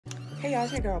Hey y'all,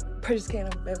 it's your girl Precious Can.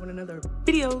 I'm back with another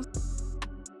video.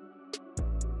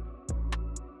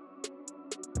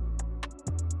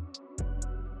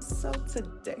 So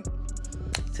today,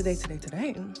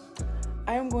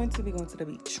 I am going to be going to the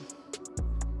beach.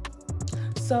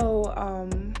 So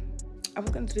I was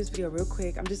gonna do this video real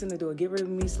quick. I'm just gonna do a get rid of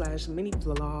me / mini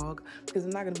vlog because I'm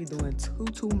not gonna be doing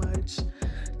too much.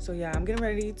 So yeah, I'm getting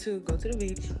ready to go to the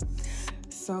beach.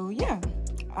 So yeah,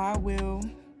 I will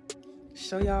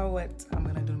show y'all what I'm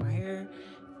gonna do to my hair,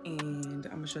 and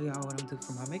I'm gonna show y'all what I'm doing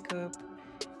for my makeup.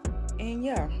 And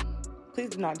yeah,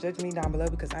 please do not judge me down below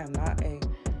because I am not a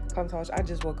comtosh. I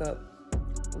just woke up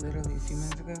literally a few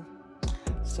minutes ago.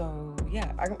 So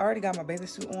yeah, I already got my bathing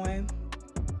suit on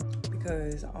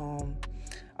because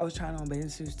I was trying on bathing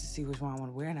suits to see which one I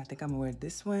want to wear, and I think I'm gonna wear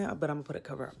this one, but I'm gonna put a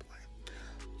cover up on it.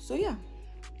 So yeah,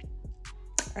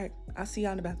 all right, I'll see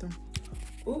y'all in the bathroom.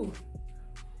 Ooh,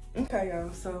 okay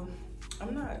y'all, so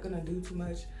I'm not gonna do too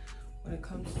much when it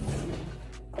comes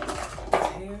to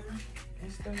hair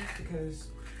and stuff because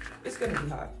it's gonna be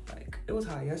hot. Like, it was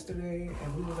hot yesterday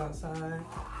and we was outside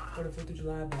for the 4th of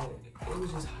July, but it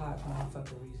was just hot for no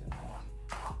fucking reason.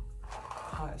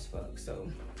 Hot as fuck. So,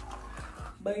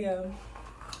 but yeah,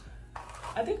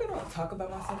 I think I don't talk about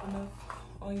myself enough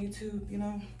on YouTube, you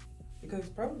know,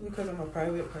 probably because I'm a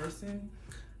private person.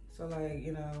 So like,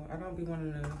 you know, I don't be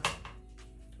wanting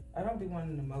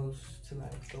the most to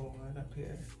like go on up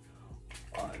here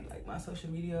on like my social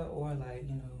media or like,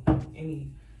 you know,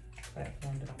 any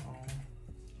platform that I'm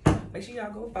on. Make sure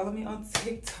y'all go follow me on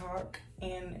TikTok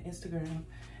and Instagram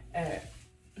at,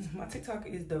 my TikTok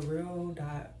is the real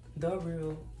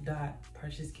dot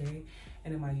Precious K,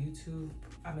 and then my YouTube,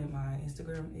 my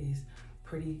Instagram is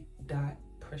pretty dot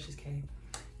Precious K,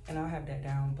 and I'll have that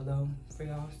down below for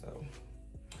y'all. So,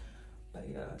 but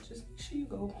yeah, just make sure you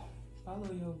go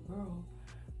follow your girl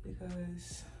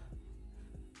because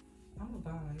I'm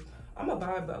a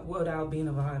vibe, but without being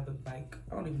a vibe. But like,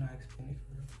 I don't even know how to explain it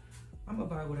for real. I'm a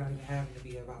vibe without even having to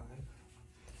be a vibe.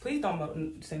 Please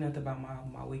don't say nothing about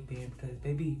my wig band because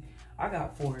baby, I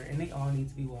got 4 and they all need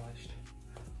to be washed.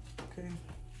 Okay.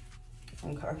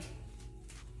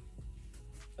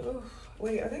 Oh,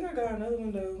 wait, I think I got another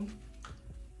one though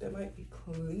that might be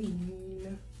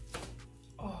clean.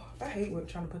 Oh, I hate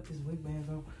trying to put this wig band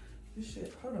on. This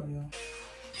shit, hold on y'all.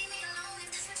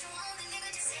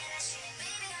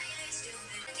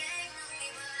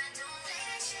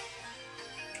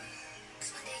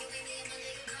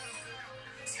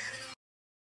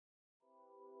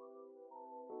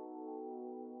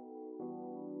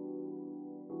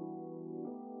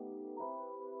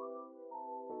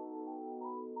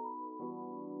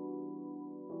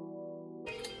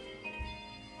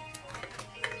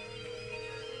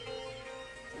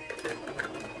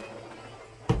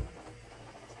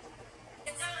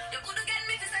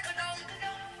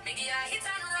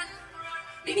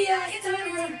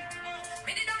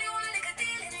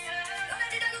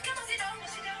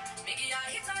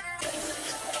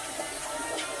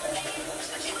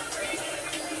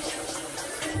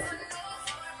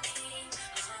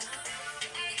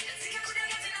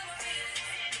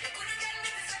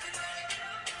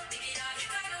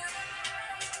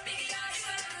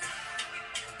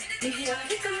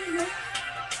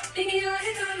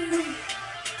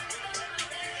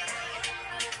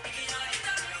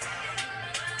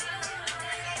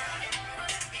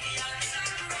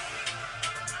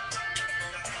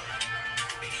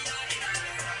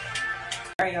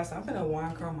 Alright y'all, so I'm gonna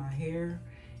wind curl my hair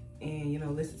and, you know,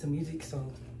 listen to music. So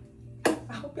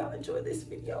I hope y'all enjoy this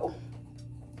video.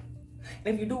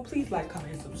 And if you do, please like,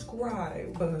 comment, and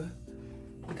subscribe.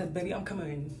 Because baby, I'm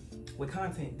coming with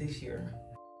content this year.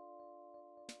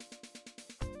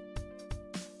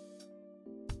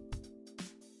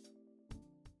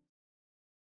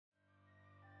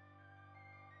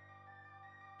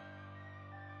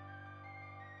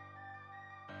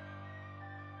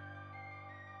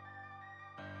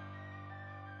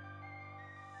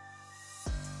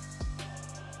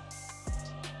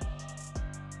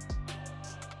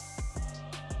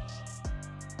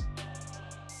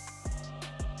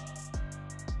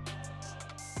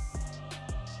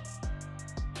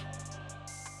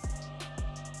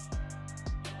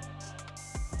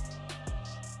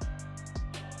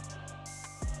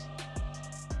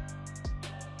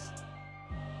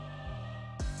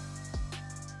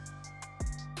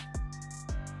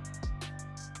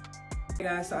 Hey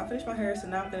guys, so I finished my hair, so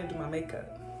now I'm gonna do my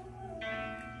makeup.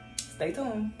 Stay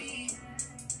tuned.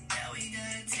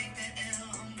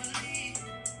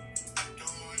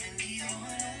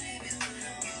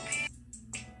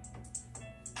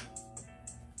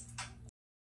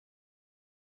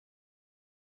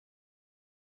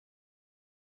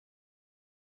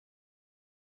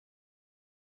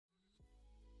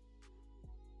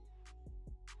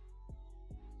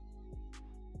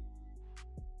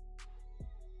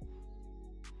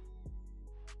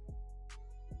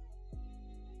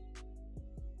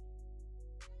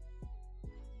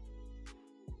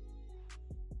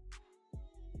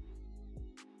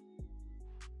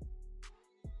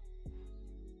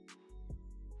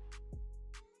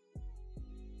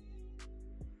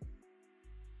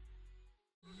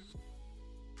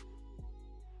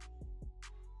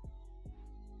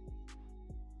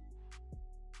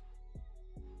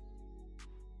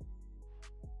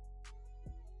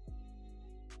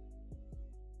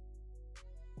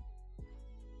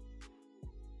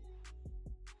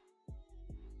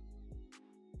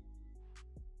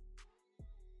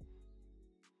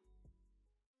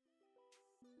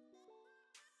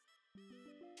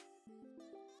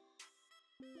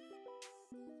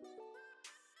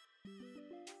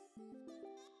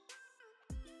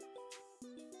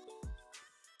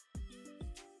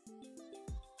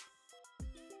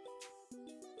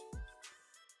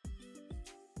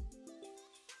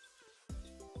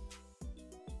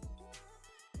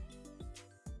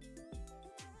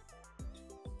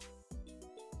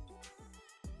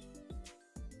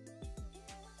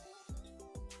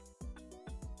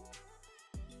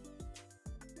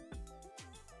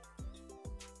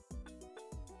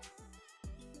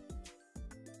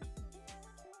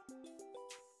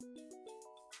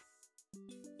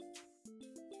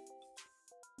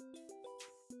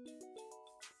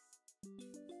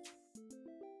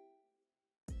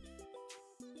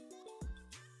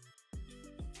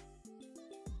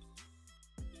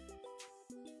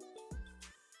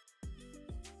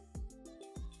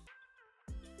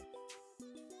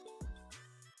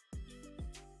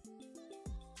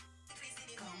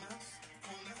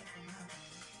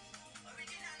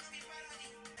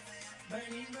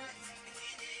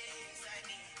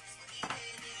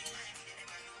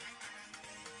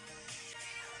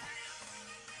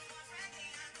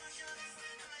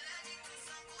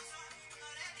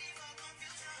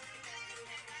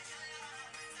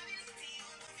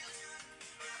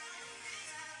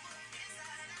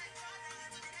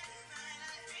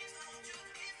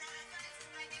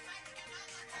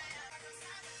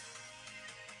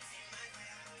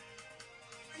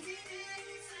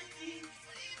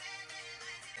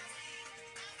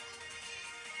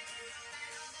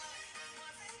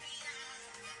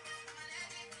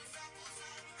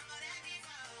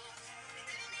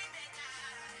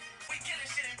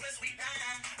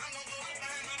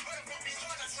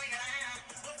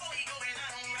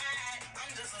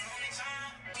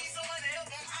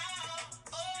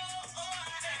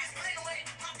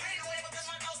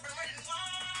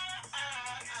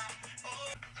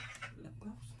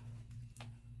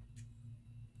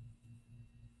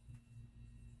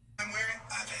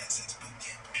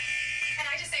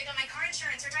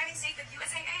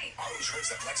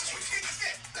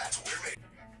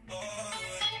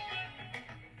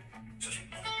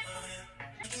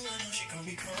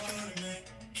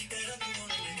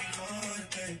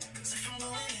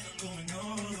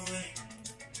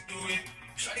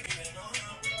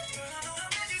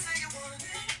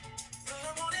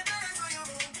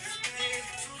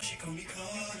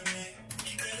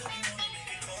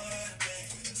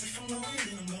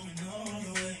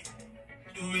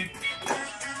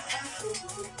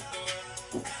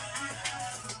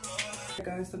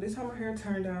 Guys, so this is how my hair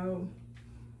turned out.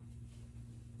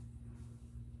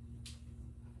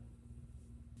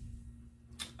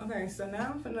 Okay, so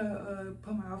now I'm gonna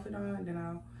put my outfit on, and then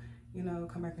I'll, you know,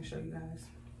 come back and show you guys.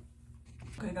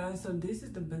 Okay guys, so this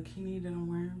is the bikini that I'm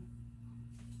wearing.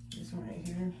 This one right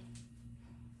here.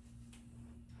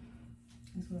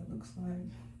 This is what it looks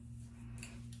like.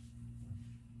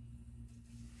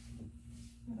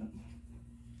 Yep.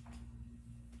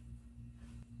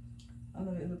 I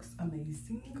love it. It looks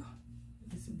amazing.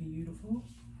 It's beautiful.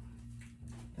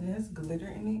 And it has glitter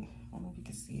in it. I don't know if you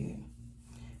can see it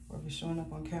or if it's showing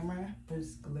up on camera, but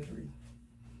it's glittery.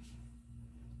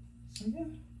 So yeah.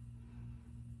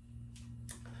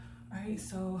 Alright,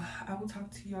 so I will talk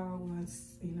to y'all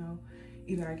once, you know,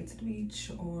 either I get to the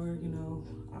beach or, you know,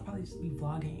 I'll probably just be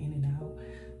vlogging in and out,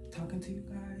 talking to you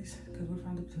guys, because we're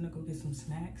finally gonna go get some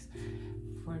snacks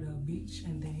for the beach,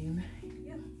 and then,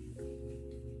 yeah.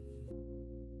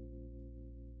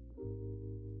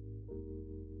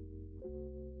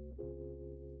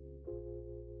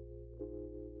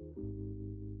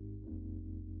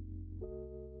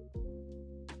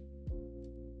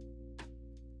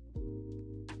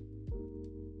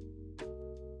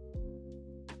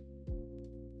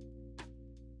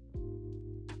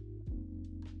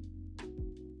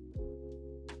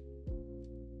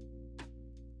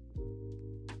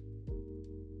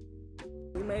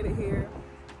 We made it here.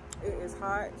 It is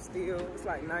hot still. It's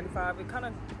like 95. It kind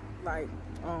of like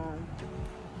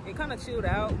it kind of chilled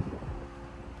out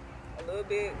a little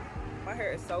bit. My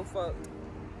hair is so fucked,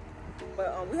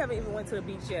 but we haven't even went to the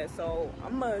beach yet, so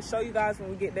I'm gonna show you guys when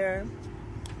we get there.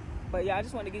 But yeah, I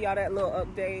just want to give y'all that little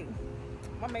update.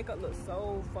 My makeup looks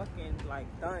so fucking like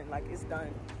done, like it's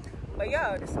done. But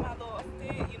yeah, this is my little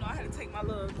outfit. You know, I had to take my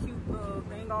little cute little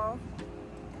thing off.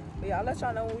 But yeah, I'll let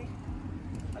y'all know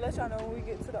when we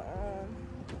get to the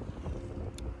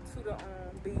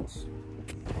beach.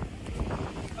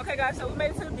 Okay guys, so we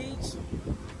made it to the beach.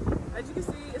 As you can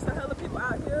see, it's a hell of people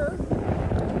out here.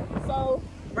 So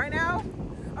right now,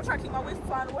 I'm trying to keep my wig from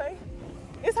flying away.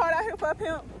 It's hard out here for a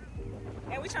pimp,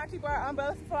 and we trying to keep our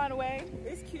umbrella from flying away.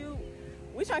 It's cute.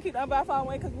 We trying to keep the umbrella flying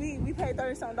away because we paid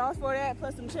 $30-something for that,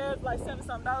 plus some chairs like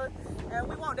 $7-something, and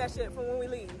we want that shit for when we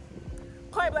leave.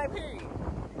 Point blank, period.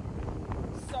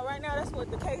 So right now, that's what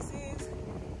the case is.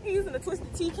 He's using the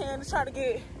twisted tea can to try to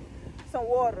get some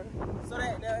water, so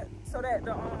that the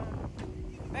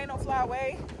thing don't fly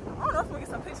away. I don't know if we get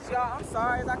some pictures, y'all. I'm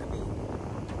sorry as I can be.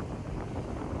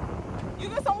 You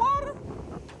get some water?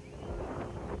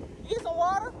 You get some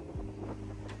water?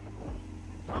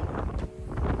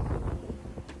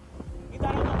 You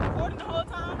thought I was recording the whole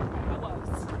time? I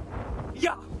was.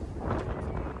 Yeah.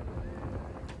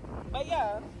 But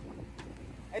yeah,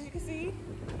 as you can see,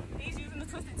 he's using the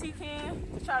twisted tea can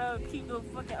to try to keep the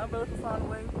fucking umbrella from falling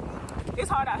away. It's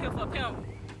hard out here for a pimp.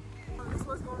 This is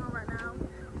what's going on right now.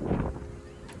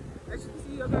 As you can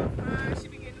see, your girl fine. She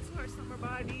be getting into her summer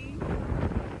body.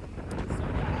 So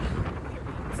yeah,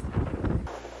 period.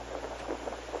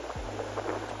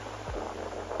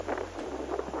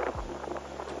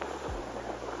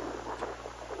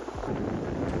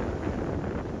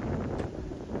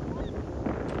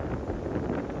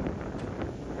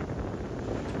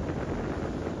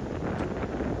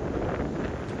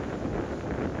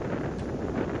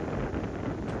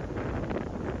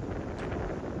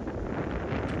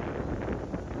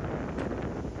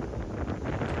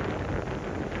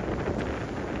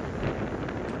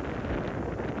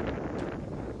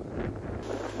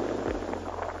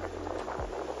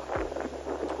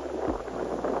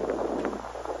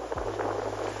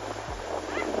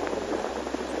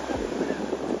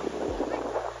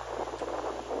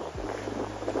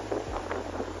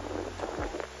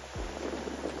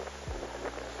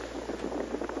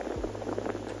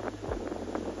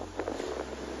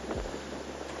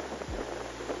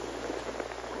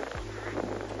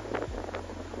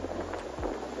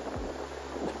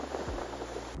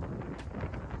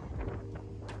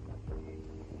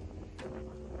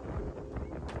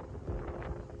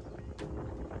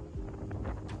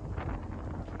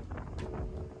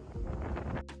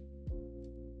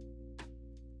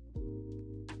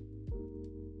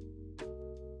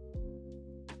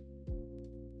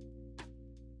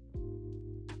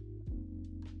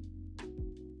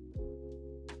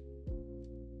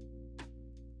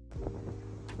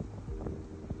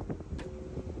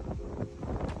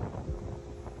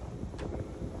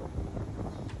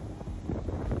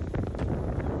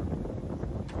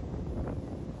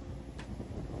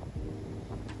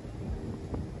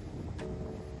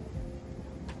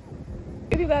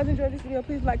 guys enjoyed this video,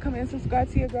 please like, comment, and subscribe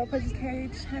to your girl Precious K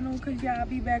channel, because yeah, I'll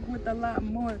be back with a lot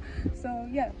more. So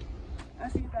yeah, I'll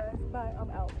see you guys. Bye. I'm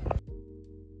out.